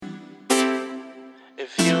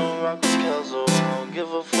rock with Kelso, I don't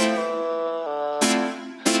give a fuck.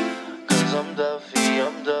 Cause I'm Duffy,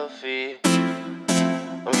 I'm Duffy.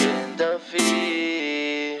 I'm getting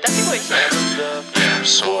Duffy. Duffy boy shit. I'm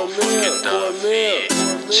so fucking Duffy.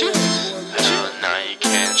 Now you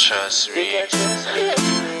can't trust me.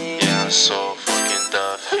 Yeah, I'm so fucking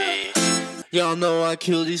Duffy. Y'all know I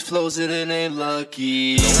kill these flows and it ain't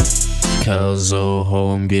lucky. Kelso, ho,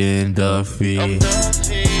 I'm getting Duffy.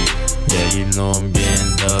 Yeah, you know I'm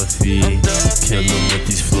getting Duffy. Kill 'em with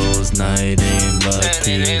these flows, now it ain't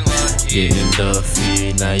lucky. Getting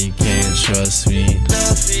Duffy, now you can't trust me.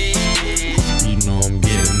 You know I'm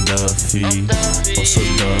getting Duffy. Also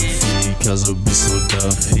Duffy, Kelso be so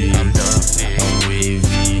Duffy. I'm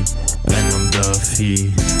wavy, and I'm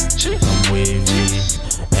Duffy. I'm wavy,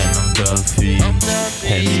 and I'm Duffy.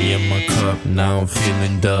 Henny in my cup, now I'm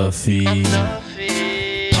feeling Duffy.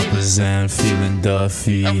 Papa Zan feeling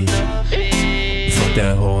Duffy. Fuck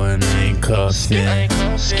that hoe and I ain't cuffin'.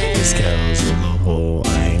 This Kelso the hoe, I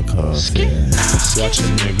ain't cuffin'. Watch a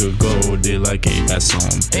nigga go, they like ain't that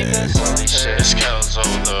something. This Kelso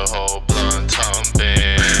the hoe blunt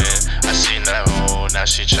thumping. I seen that hoe, now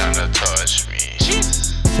she tryna touch me.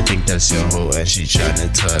 I think that's your hoe and she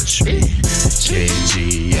tryna touch me.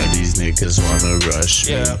 KG, yeah, these niggas wanna rush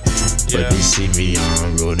me. But they see me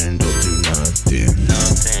on road and don't do nothing.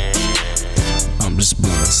 I'm just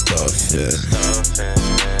blunt stuffing.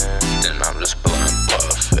 And I'm just blunt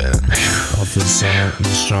puffin'. Puffin' something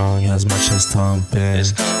strong, has my chest thumping.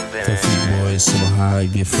 Duffy boy so high,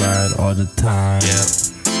 get fried all the time.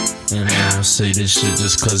 And I don't say this shit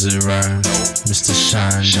just cause it rhyme. Mr.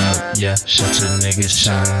 Shine up, yeah, watch a nigga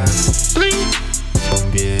shine.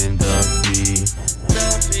 I'm getting Duffy.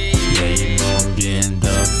 Yeah, you know I'm getting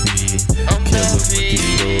Duffy. Kill 'em with these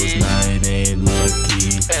flows, now it ain't lucky.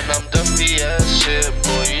 And I'm Duffy ass shit,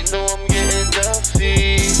 boy, you know I'm getting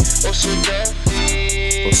Duffy. Oh so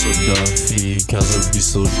Duffy. Oh so Duffy, Kelso be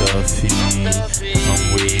so Duffy. I'm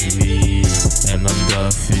wavy, and I'm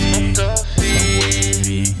Duffy. I'm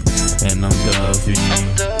wavy, and I'm Duffy.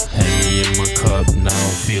 Henny in my cup, now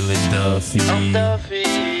I'm feeling Duffy.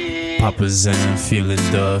 Papa Zan feeling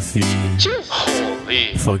Duffy.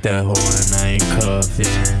 Holy. Fuck that hoe and I ain't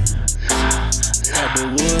cuffin'. Out the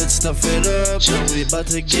wood, stuff it up, and we bout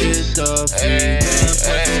to get Duffy. And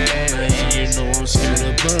you know I'm scared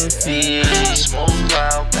of Buffy. Smoke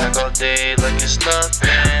cloud, pack all day like it's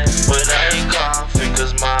nothing. But I ain't coughing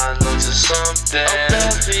cause my lungs is something.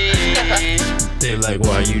 They like,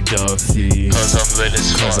 why you Duffy? Cause I'm lit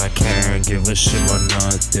as Cause I fuck. can't give a shit about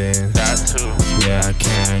nothing. That too. Yeah, I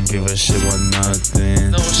can't give a shit about nothing.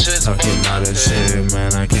 No shit's Talking out of nothing. shit,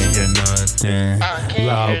 man, I can't hear nothing.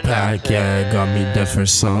 Loud pack, yeah, got me deaf for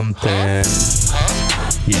something.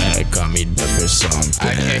 Yeah, it got me deaf for something.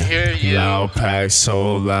 I can't hear you. Loud pack,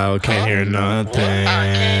 so loud, can't hear nothing. I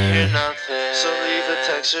can't hear nothing. So leave a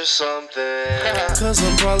text or something. Cause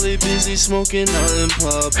I'm probably busy smoking out in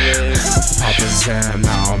public. Papa Zan,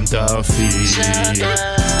 now I'm Duffy.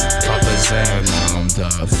 Papa Zan, now I'm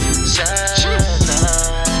Duffy.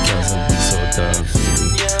 Kelso be so Duffy.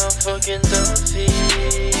 Yeah, I'm fucking Duffy.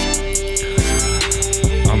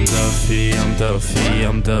 I'm Duffy, I'm Duffy,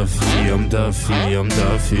 I'm Duffy, I'm Duffy, I'm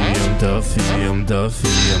Duffy, I'm Duffy, I'm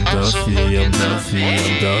Duffy, I'm Duffy, I'm Duffy,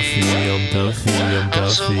 I'm Duffy, I'm Duffy, I'm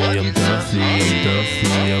Duffy, I'm Duffy, I'm Duffy,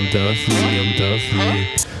 I'm Duffy, I'm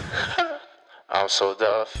Duffy. I'm so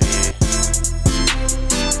Duffy.